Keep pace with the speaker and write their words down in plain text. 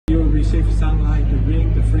receive sunlight, the rain,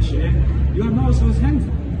 the fresh air, you are not so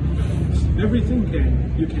thankful. Everything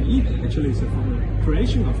you can eat actually is from the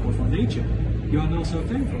creation of nature. You are not so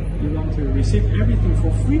thankful. You want to receive everything for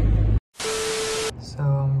free. So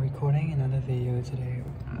I'm recording another video today.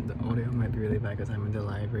 The audio might be really bad because I'm in the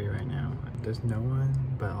library right now. There's no one,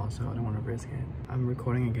 but also I don't want to risk it. I'm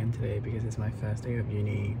recording again today because it's my first day of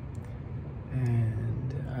uni.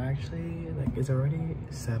 And actually, like, it's already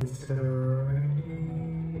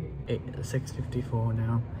 6:54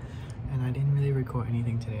 now. And I didn't really record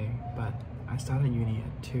anything today, but I started uni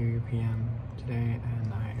at 2 p.m. today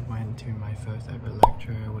and I went to my first ever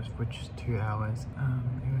lecture, which is 2 hours.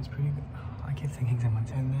 It was pretty good. I keep thinking someone.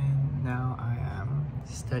 And then now I am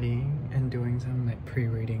studying and doing some like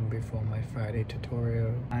pre-reading before my Friday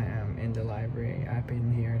tutorial. I am in the library. I've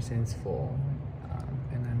been here since 4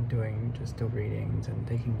 and I'm doing just the readings and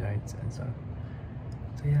taking notes and stuff.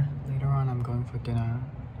 So yeah, later on I'm going for dinner.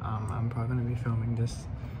 I'm probably going to be filming this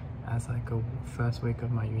as like a first week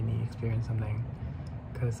of my uni experience something,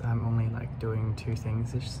 because I'm only like doing 2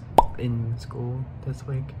 things in school this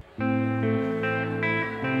week.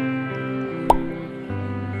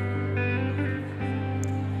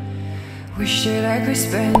 Wish that I could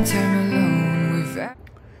spend time alone with that.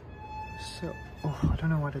 So, I don't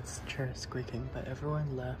know what it's chair squeaking, but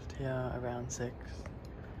everyone left here around 6.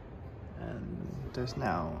 And there's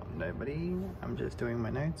now nobody. I'm just doing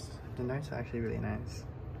my notes. The notes are actually really nice.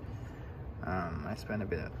 I spent a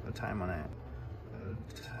bit of time on it.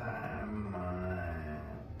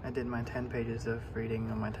 I did my 10 pages of reading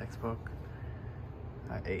on my textbook.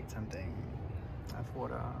 I ate something. I have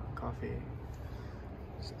water, coffee.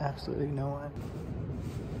 There's absolutely no one.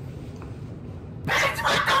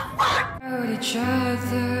 About each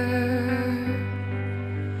other.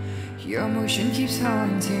 Your motion keeps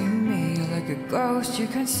haunting me like a ghost you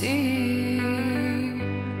can't see.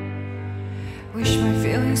 Wish my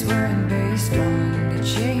feelings weren't based on the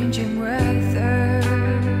changing weather.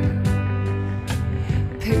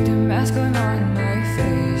 Picked a mask on my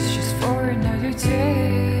face just for another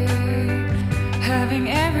day. Having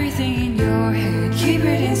everything in your head, keep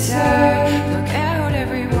it inside. Look out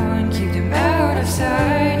everyone, keep them out of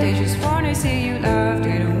sight. They just wanna see you laugh,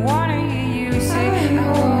 they don't wanna hear you say I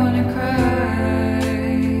wanna cry.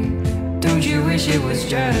 Don't you wish it was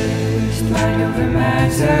just mind over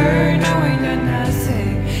matter, knowing that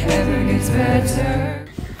nothing ever gets better?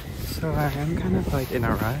 So I am kind of like in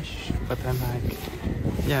a rush, but then like,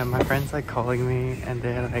 yeah, my friends like calling me and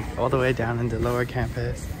they're like all the way down in the lower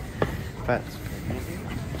campus. But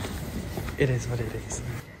it is what it is.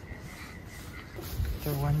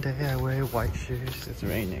 The one day I wear white shoes, it's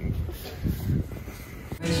raining.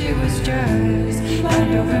 Wish it was just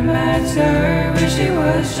mind over matter. Wish it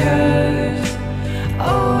was just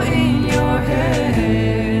all in your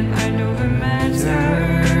head. Mind over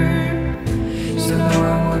matter. So no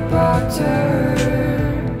one would bother.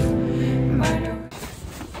 Mind over.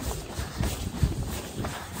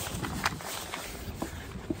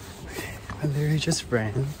 I literally just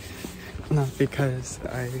ran. Not because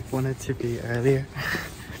I wanted to be earlier,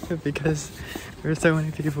 but because there were so many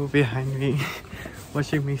people behind me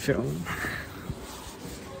watching me film.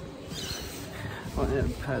 I want to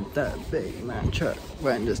put that big man truck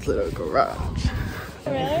right in this little garage.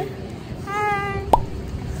 Really? Hi.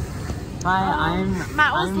 Hi, I'm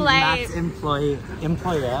Matt was late. Matt's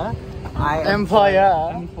employer. I employ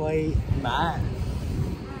Matt.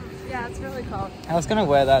 Yeah, it's really cold. I was gonna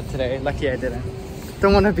wear that today. Lucky I didn't.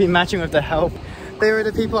 Don't want to be matching with the help. They were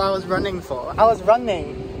the people I was running for. I was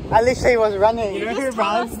running. I literally was running. You know who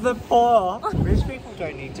runs? The poor. Rich people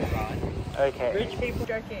don't need to run. Okay. Rich people.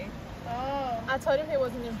 Joking. Oh. I told him he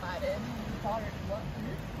wasn't invited.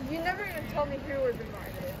 You never even told me who was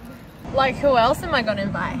invited. Like, who else am I gonna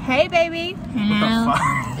invite? Hey, baby. Hello.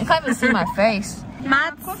 You can't even see my face.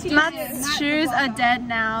 Matt's shoes are dead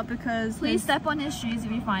now because please step on his shoes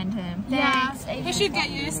if you find him. Yeah, he should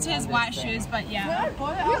get used to his white shoes, but yeah.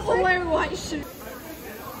 You're all wearing white shoes.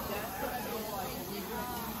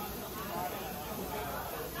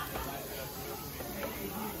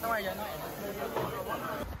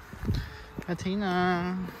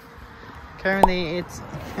 Katina. Currently it's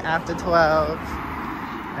after 12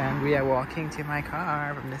 and we are walking to my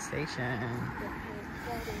car from the station.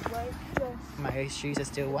 My shoes are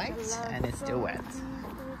still white and it's still wet.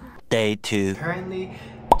 Day 2. Currently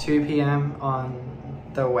 2 p.m. on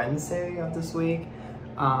the Wednesday of this week.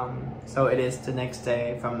 So it is the next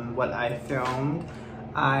day from what I filmed.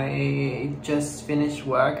 I just finished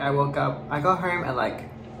work. I woke up, I got home at like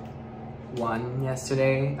 1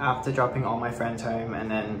 yesterday after dropping all my friends home, and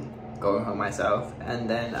then going home myself, and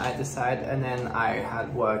then I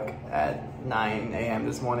had work at 9 a.m.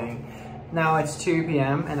 this morning. Now it's 2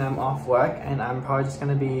 p.m. and I'm off work, and I'm probably just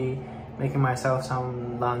gonna be making myself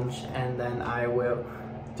some lunch, and then I will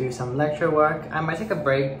do some lecture work. I might take a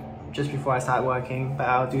break just before I start working, but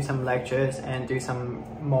I'll do some lectures and do some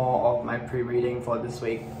more of my pre-reading for this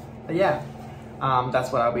week. But yeah,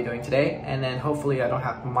 that's what I'll be doing today, and then hopefully I don't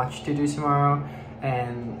have much to do tomorrow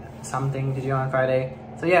and something to do on Friday.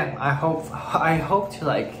 So yeah, I hope to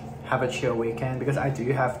like have a chill weekend, because I do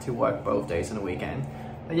have to work both days on the weekend.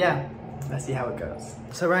 But yeah, let's see how it goes.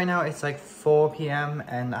 So right now it's like 4 p.m.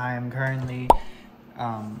 and I am currently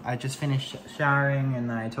I just finished showering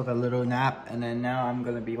and I took a little nap, and then now I'm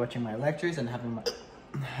gonna be watching my lectures and having my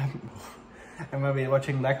I'm gonna be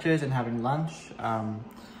watching lectures and having lunch.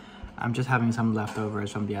 I'm just having some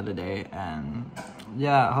leftovers from the other day, and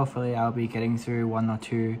yeah, hopefully I'll be getting through 1 or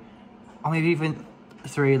 2 or maybe even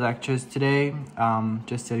 3 lectures today.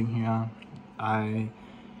 Just sitting here.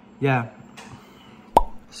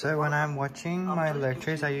 So when I'm watching my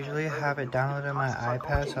lectures, I usually have it downloaded on my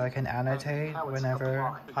iPad so I can annotate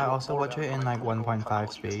whenever. I also watch it in like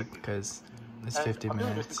 1.5 speed because it's 50 minutes.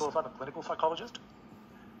 I'm just qualified clinical psychologist.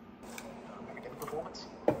 Academic performance.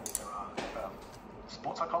 There are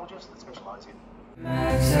sports psychologists that specialize in.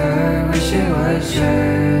 I wish it was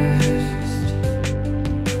just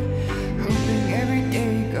hoping every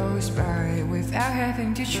day goes by without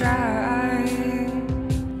having to try.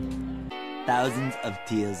 Thousands of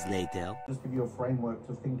tears later. Just give you a framework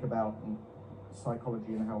to think about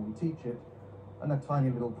psychology and how we teach it, and a tiny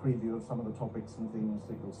little preview of some of the topics and things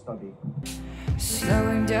that you'll study.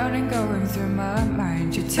 Slowing down and going through my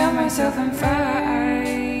mind to tell myself I'm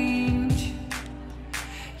fine.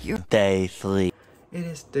 Day 3. It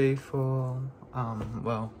is day 4.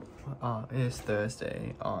 It is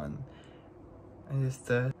Thursday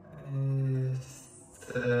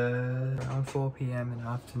around 4 p.m. in the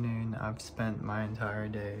afternoon. I've spent my entire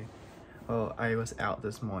day, well, I was out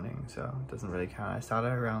this morning, so it doesn't really count. I started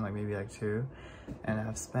around like maybe like 2, and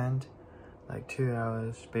I've spent like 2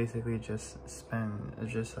 hours basically just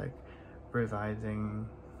like revising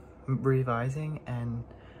and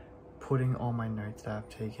putting all my notes that I've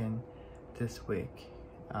taken this week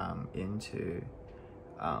into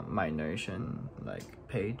my Notion like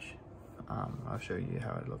page. I'll show you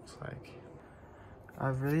how it looks like.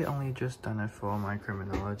 I've really only just done it for my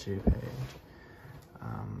criminology page.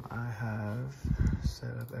 I have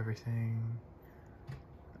set up everything,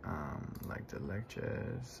 like the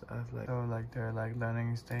lectures. They're like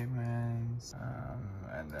learning statements,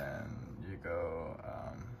 and then you go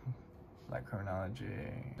like criminology.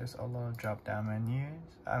 There's a lot of drop down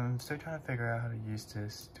menus. I'm still trying to figure out how to use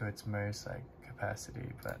this to its most like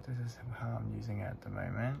capacity, but this is how I'm using it at the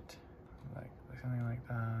moment. Like something like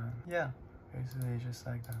that. Yeah. Basically just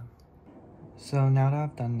like that. So now that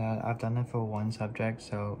I've done that, I've done it for 1 subject,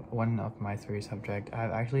 so 1 of my 3 subjects.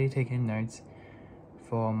 I've actually taken notes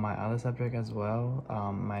for my other subject as well.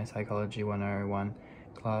 My Psychology 101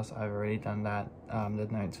 class, I've already done that, the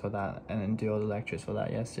notes for that, and then do all the lectures for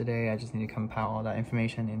that yesterday. I just need to compile all that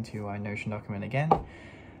information into our Notion document again.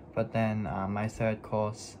 But then my 3rd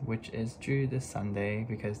course, which is due this Sunday,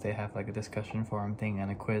 because they have like a discussion forum thing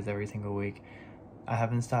and a quiz every single week, I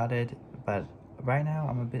haven't started, but right now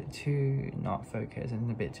I'm a bit too not focused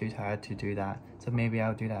and a bit too tired to do that. So maybe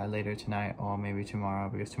I'll do that later tonight or maybe tomorrow,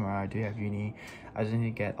 because tomorrow I do have uni. I just need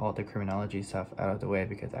to get all the criminology stuff out of the way,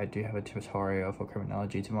 because I do have a tutorial for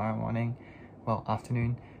criminology tomorrow morning, well,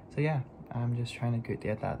 afternoon. So yeah, I'm just trying to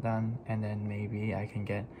get that done, and then maybe I can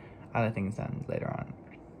get other things done later on.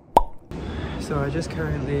 So I just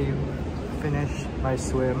currently finished my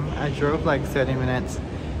swim. I drove like 30 minutes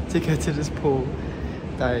to get to this pool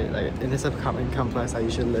that like in this apartment complex I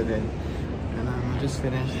usually live in, and I just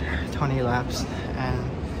finished 20 laps,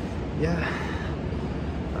 and yeah,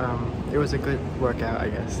 it was a good workout, I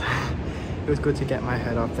guess. It was good to get my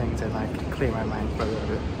head off things and like clear my mind for a little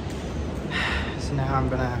bit. So now I'm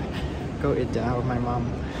gonna go eat dinner with my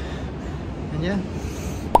mom, and yeah.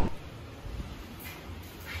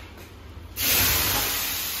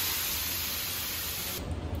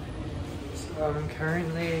 So I'm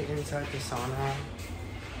currently inside the sauna.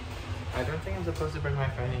 I don't think I'm supposed to bring my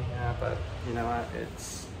phone in here, but you know what,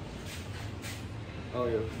 it's... Oh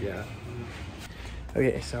yeah.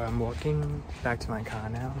 Okay, so I'm walking back to my car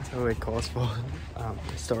now, so it calls for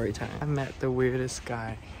story time. I met the weirdest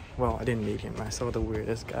guy. Well, I didn't meet him, I saw the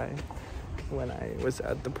weirdest guy when I was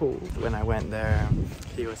at the pool. When I went there,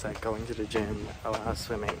 he was like going to the gym while I was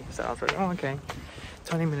swimming, so I was like, oh okay.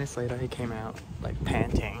 20 minutes later he came out like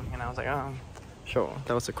panting, and I was like, oh sure,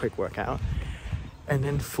 that was a quick workout. And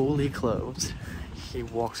then fully clothed, he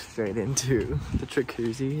walked straight into the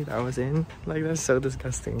jacuzzi that I was in. Like, that's so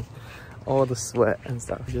disgusting. All the sweat and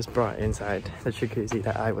stuff just brought inside the jacuzzi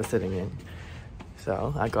that I was sitting in.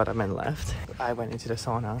 So I got up and left. I went into the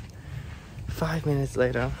sauna. 5 minutes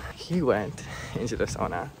later, he went into the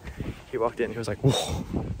sauna. He walked in, he was like, whoa,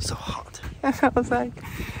 so hot. And I was like,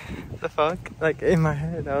 the fuck? Like, in my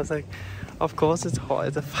head, I was like, of course it's hot,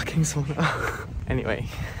 it's a fucking sauna. Anyway,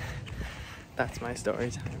 that's my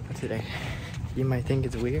story time for today. You might think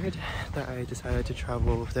it's weird that I decided to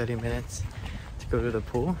travel 30 minutes to go to the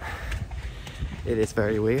pool. It is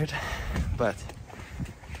very weird, but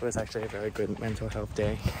it was actually a very good mental health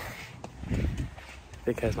day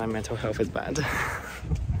because my mental health is bad.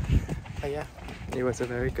 But yeah, it was a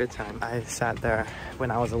very good time. I sat there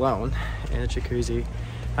when I was alone in a jacuzzi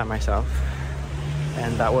by myself,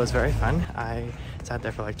 and that was very fun. I sat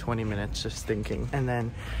there for like 20 minutes just thinking, and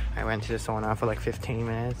then I went to the sauna for like 15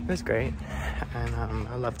 minutes. It was great, and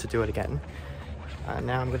I'd love to do it again.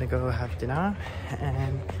 Now I'm gonna go have dinner,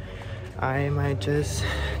 and I might just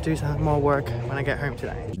do some more work when I get home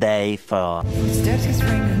tonight. Day 4. Steps is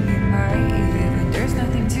ringing in my ear, and there's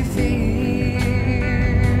nothing to fear.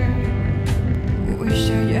 Wish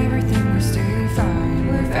that everything would stay fine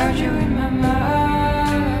without you in my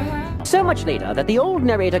mind. So much later that the old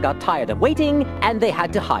narrator got tired of waiting and they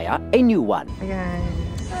had to hire a new one. Hi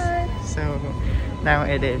guys. Hi. So now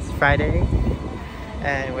it is Friday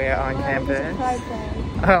and we're on campus.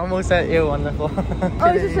 I almost said ew on the floor.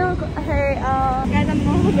 Oh, it's just so cool. Hey, guys, I'm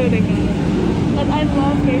not a building girl, but I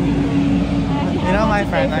love gay people. You know my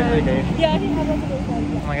friend actually gay? Yeah, he has lots of gay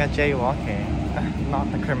friends. Oh my god, jaywalking.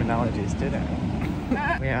 Not the criminology student.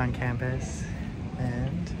 We're on campus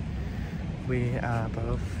and we are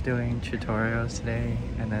both doing tutorials today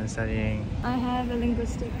and then studying. I have a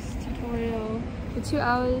linguistics tutorial for 2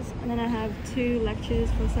 hours, and then I have 2 lectures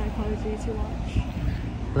for psychology to watch.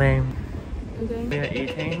 Lame. Okay. We are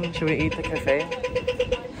eating. Should we eat the cafe?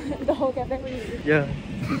 The whole cafe? Yeah.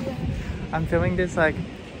 I'm filming this like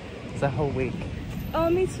it's a whole week. Oh,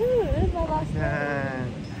 me too. This is my last Yeah.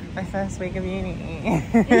 My first week of uni.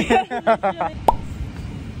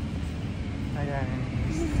 Hi guys.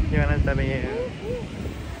 UNSW.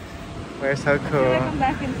 We're so cool. Come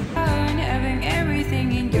back and Having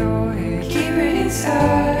everything in your head, keep it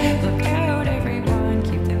inside. Look out, everyone,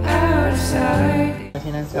 keep them out of sight.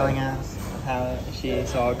 Tina's telling us how she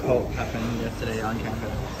saw a cult happen yesterday on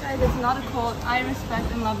campus. Guys, it's not a cult. I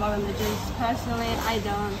respect and love my religions. Personally, I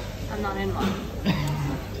don't. I'm not in one.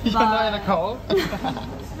 You're not in a cult?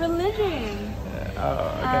 It's religion.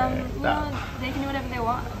 Oh, okay. You know, they can do whatever they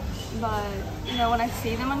want. But, you know, when I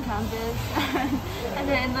see them on campus and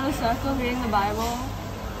they're in little circles reading the Bible,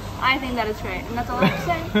 I think that is great. And that's all I have to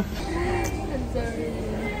say.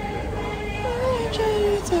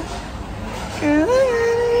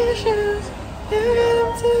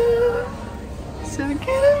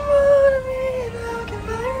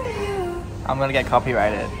 I'm gonna get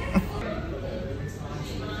copyrighted.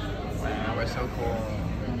 Wow, we're so cool.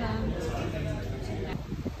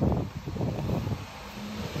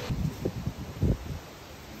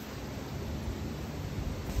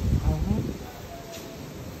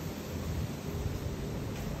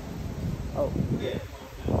 Oh.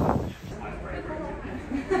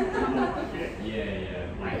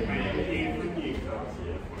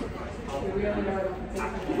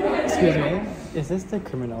 Excuse me, is this the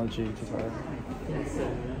criminology tutorial?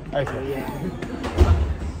 Okay.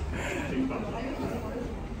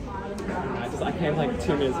 I came like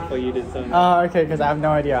 2 minutes before you did so. Oh, okay, because I have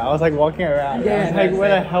no idea. I was like walking around. I was like, where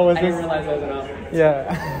the hell was I this? didn't realize there was an office.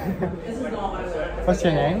 Yeah. What's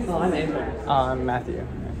your name? Oh, I'm Anton. I'm Matthew.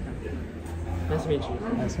 Nice to meet you.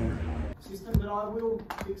 Nice to meet you. System, but I will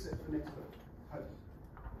fix it for next week. Hope.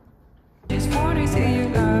 Just wanna see you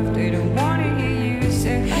laugh, they don't wanna hear you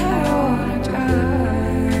say I wanna die.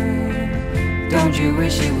 Don't you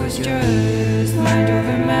wish it was just mind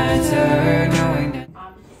over matter, knowing that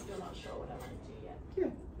I'm still not sure what I want to do yet.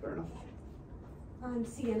 Yeah, fair enough. I'm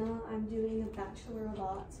Sienna. I'm doing a Bachelor of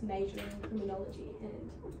Arts major in criminology, and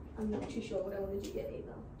I'm not too sure what I want to do yet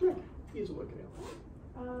either. Yeah, here's a work it out.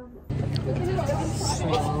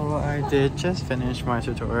 So I did just finish my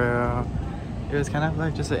tutorial. It was kind of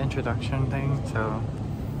like just an introduction thing, so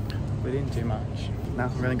we didn't do much. Now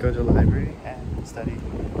I'm gonna go to the library and study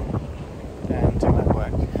and do my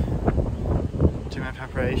work, do my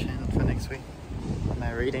preparation for next week,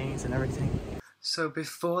 my readings and everything. So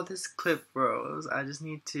before this clip rolls, I just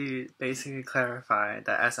need to basically clarify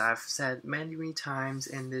that, as I've said many times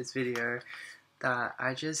in this video, that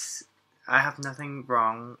I have nothing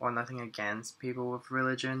wrong or nothing against people with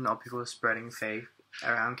religion or people spreading faith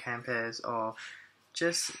around campus, or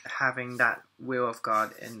just having that will of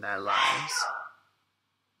God in their lives.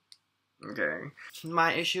 Okay.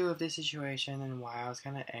 My issue with this situation and why I was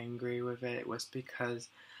kind of angry with it was because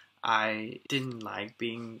I didn't like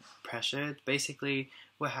being pressured. Basically,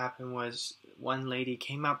 what happened was one lady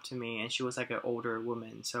came up to me and she was like an older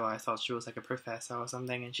woman, so I thought she was like a professor or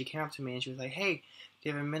something, and she came up to me and she was like, "Hey, do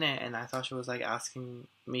you have a minute?" And I thought she was like asking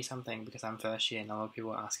me something because I'm first year and a lot of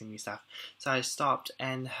people were asking me stuff. So I stopped,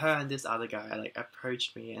 and her and this other guy like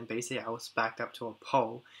approached me, and basically I was backed up to a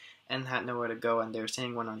pole and had nowhere to go, and they were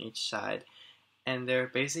sitting one on each side, and they're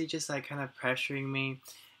basically just like kind of pressuring me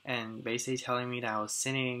and basically telling me that I was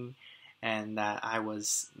sinning and that I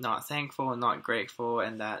was not thankful and not grateful,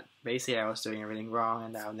 and that basically I was doing everything wrong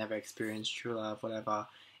and that I would never experience true love, whatever,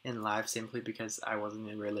 in life simply because I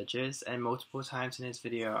wasn't religious. And multiple times in this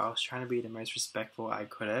video I was trying to be the most respectful I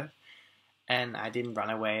could have, and I didn't run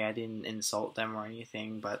away, I didn't insult them or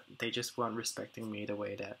anything, but they just weren't respecting me the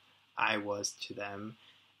way that I was to them,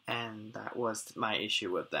 and that was my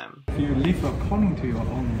issue with them. If you live according to your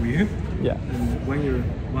own will,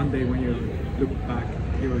 and one day when you look back,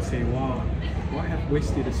 you will say, "Wow, why have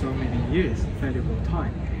wasted so many years, valuable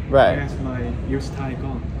time? Right. Where's my youth time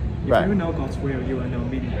gone?" If Right. you know God's will, you will know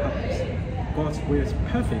meaning, purpose. God's will is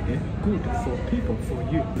perfect and good for people, for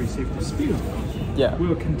you to receive the Spirit of God. Yeah. We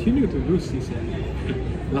will continue to lose this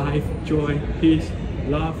life, joy, peace,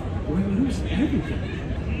 love. We will lose everything.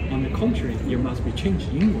 On the contrary, you must be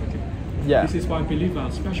changed inwardly. Yeah. This is why believers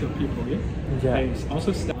are special people. They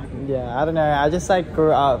also I don't know. I just like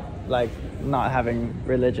grew up like not having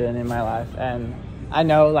religion in my life, and I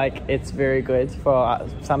know like it's very good for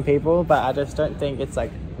some people, but I just don't think it's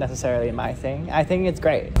like necessarily my thing. I think it's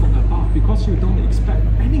great. Because you don't expect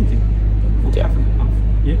anything from heaven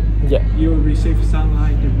above. You receive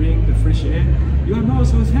sunlight, the rain, the fresh air. You are not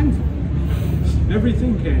so thankful.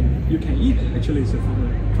 Everything you can eat actually is from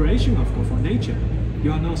the creation of God, for nature.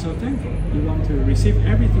 You are not so thankful. You want to receive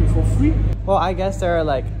everything for free. Well, I guess there are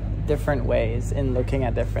like different ways in looking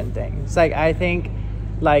at different things. Like I think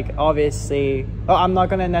like obviously, I'm not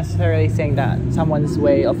going to necessarily think that someone's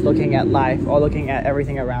way of looking at life or looking at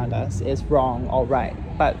everything around us is wrong or right.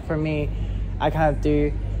 But for me, I kind of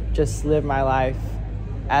do just live my life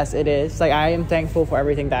as it is. Like I am thankful for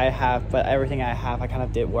everything that I have, but everything I have I kind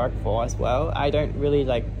of did work for as well. I don't really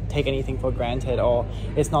like take anything for granted, or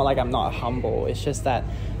it's not like I'm not humble. It's just that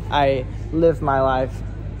I live my life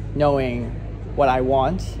knowing what I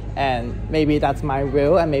want, and maybe that's my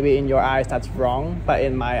will, and maybe in your eyes that's wrong, but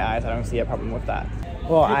in my eyes I don't see a problem with that.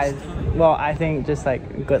 Well, I think just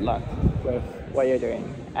like good luck with what you're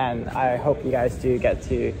doing, and I hope you guys do get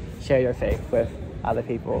to share your faith with other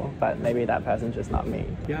people, but maybe that person's just not me.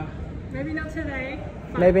 Yeah. Maybe not today.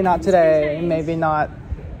 Maybe not today, maybe not.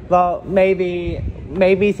 Well, maybe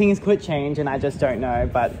things could change and I just don't know,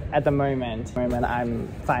 but at the moment I'm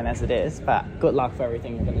fine as it is. But good luck for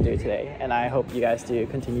everything you're going to do today, and I hope you guys do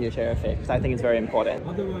continue to share your faith, because I think it's very important.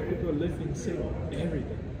 Otherwise people live in sin every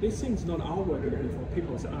day. This thing's not outwardly for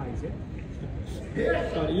people's eyes,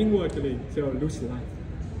 but inwardly they'll lose life,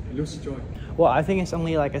 lose joy. Well, I think it's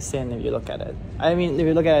only like a sin if you look at it. I mean, if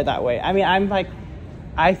you look at it that way. I mean,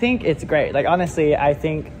 I think it's great. Like honestly, I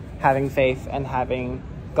think having faith and having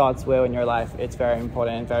God's will in your life, it's very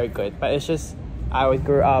important and very good. But it's just, I always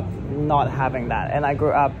grew up not having that, and I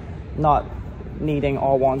grew up not needing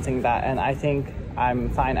or wanting that, and I think I'm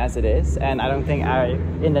fine as it is, and I don't think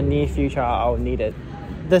in the near future I'll need it.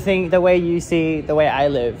 The way you see the way I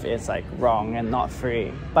live is like wrong and not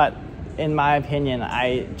free, but in my opinion,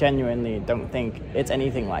 I genuinely don't think it's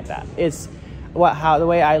anything like that. It's the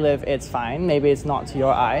way I live, it's fine. Maybe it's not to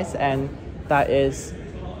your eyes, and that is,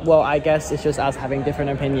 well, I guess it's just us having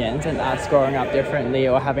different opinions and us growing up differently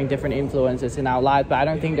or having different influences in our lives, but I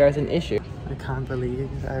don't think there's an issue. I can't believe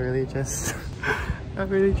I really just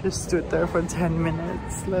stood there for 10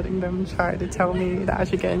 minutes letting them try to tell me that I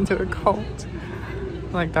should get into a cult.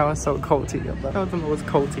 Like, that was so culty of them. That was the most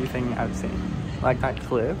culty thing I've seen. Like that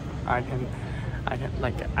clip, I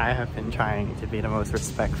have been trying to be the most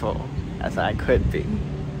respectful as I could be.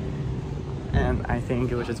 And I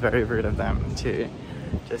think it was just very rude of them to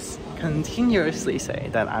just continuously say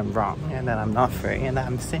that I'm wrong and that I'm not free and that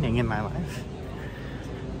I'm sinning in my life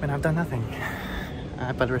when I've done nothing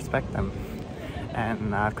but respect them.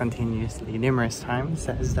 And I've continuously, numerous times,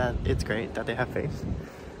 says that it's great that they have faith,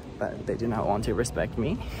 but they do not want to respect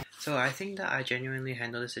me. So I think that I genuinely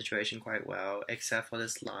handled the situation quite well, except for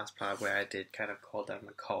this last part where I did kind of call them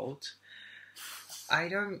a cult. I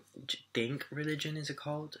don't think religion is a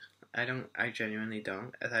cult. I genuinely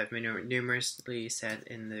don't. As I've numerously said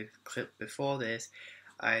in the clip before this,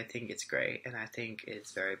 I think it's great, and I think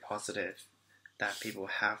it's very positive that people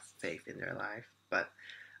have faith in their life. But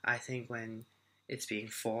I think when it's being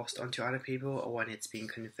forced onto other people, or when it's being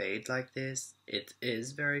conveyed like this, it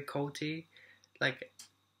is very culty. Like,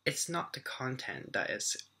 it's not the content that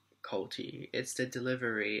is culty, it's the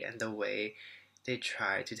delivery and the way they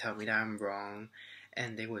try to tell me that I'm wrong,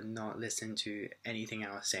 and they would not listen to anything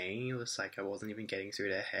I was saying. It was like I wasn't even getting through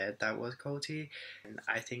their head. That was culty, and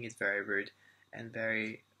I think it's very rude and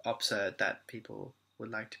very absurd that people would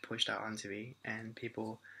like to push that onto me, and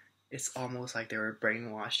people, it's almost like they were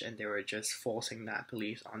brainwashed and they were just forcing that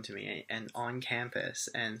belief onto me, and on campus,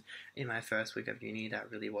 and in my first week of uni, that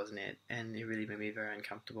really wasn't it, and it really made me very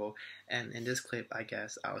uncomfortable. And in this clip, I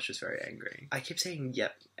guess I was just very angry. I keep saying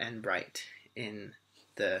yep and right in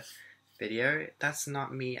the video. That's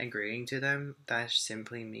not me agreeing to them, that's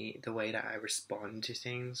simply me, the way that I respond to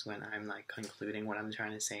things when I'm like concluding what I'm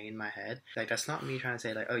trying to say in my head. Like, that's not me trying to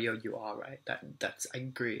say like, oh yo, you are right. That's, I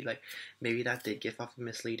agree. Like, maybe that did give off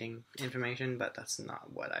misleading information, but that's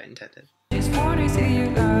not what I intended. Just wanna say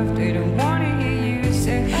you love, they don't wanna hear you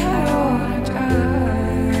say I wanna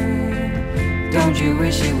die. Don't you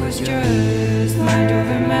wish it was just mind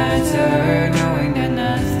over matter, knowing that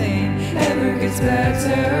nothing ever gets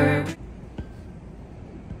better?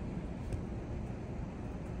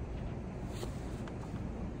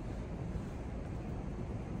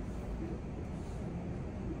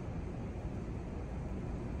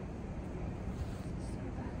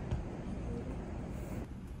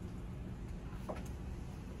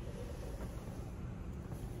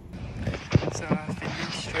 So I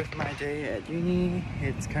finished with my day at uni.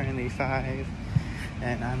 It's currently 5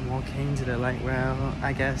 and I'm walking to the light rail.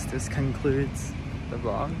 I guess this concludes the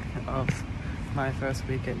vlog of my first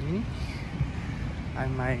week at uni. I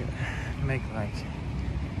might make like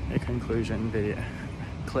a conclusion video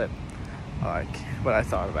clip, like what I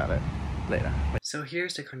thought about it later. So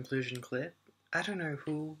here's the conclusion clip. I don't know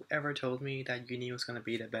who ever told me that uni was gonna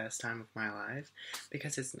be the best time of my life,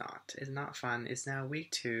 because it's not. It's not fun. It's now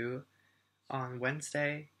week 2 on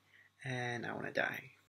Wednesday, and I want to die.